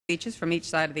speeches from each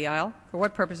side of the aisle. For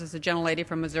what purpose does the gentlelady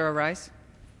from Missouri rise?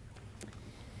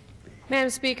 Madam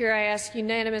Speaker, I ask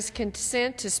unanimous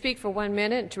consent to speak for 1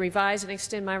 minute and to revise and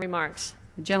extend my remarks.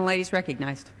 The gentlelady is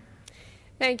recognized.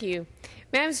 Thank you.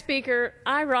 Madam Speaker,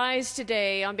 I rise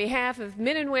today on behalf of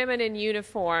men and women in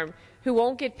uniform who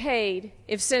won't get paid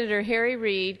if Senator Harry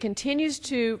Reid continues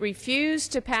to refuse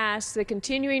to pass the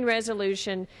continuing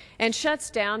resolution and shuts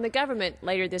down the government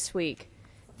later this week.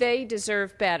 They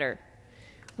deserve better.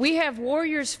 We have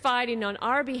warriors fighting on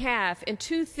our behalf in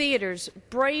 2 theaters,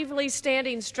 bravely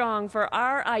standing strong for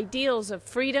our ideals of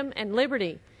freedom and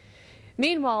liberty.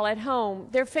 Meanwhile, at home,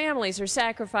 their families are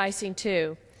sacrificing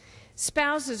too.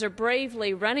 Spouses are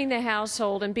bravely running the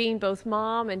household and being both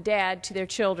mom and dad to their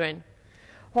children.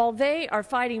 While they are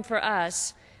fighting for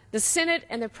us, the Senate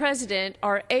and the President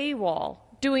are AWOL,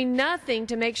 doing nothing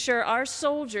to make sure our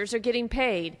soldiers are getting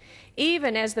paid,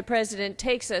 even as the President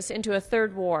takes us into a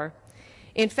 3rd war.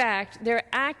 In fact, they're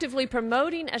actively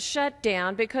promoting a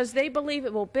shutdown because they believe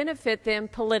it will benefit them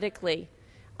politically.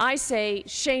 I say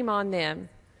shame on them.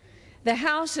 The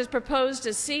House has proposed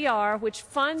a CR which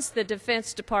funds the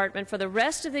Defense Department for the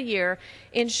rest of the year,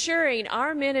 ensuring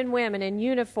our men and women in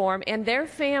uniform and their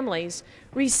families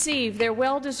receive their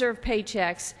well-deserved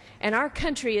paychecks and our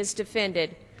country is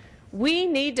defended. We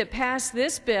need to pass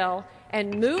this bill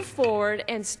and move forward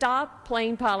and stop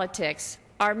playing politics.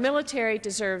 Our military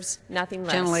deserves nothing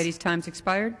less. Gentlelady's time's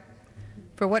expired.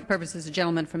 For what purpose does the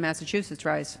gentleman from Massachusetts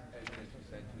rise?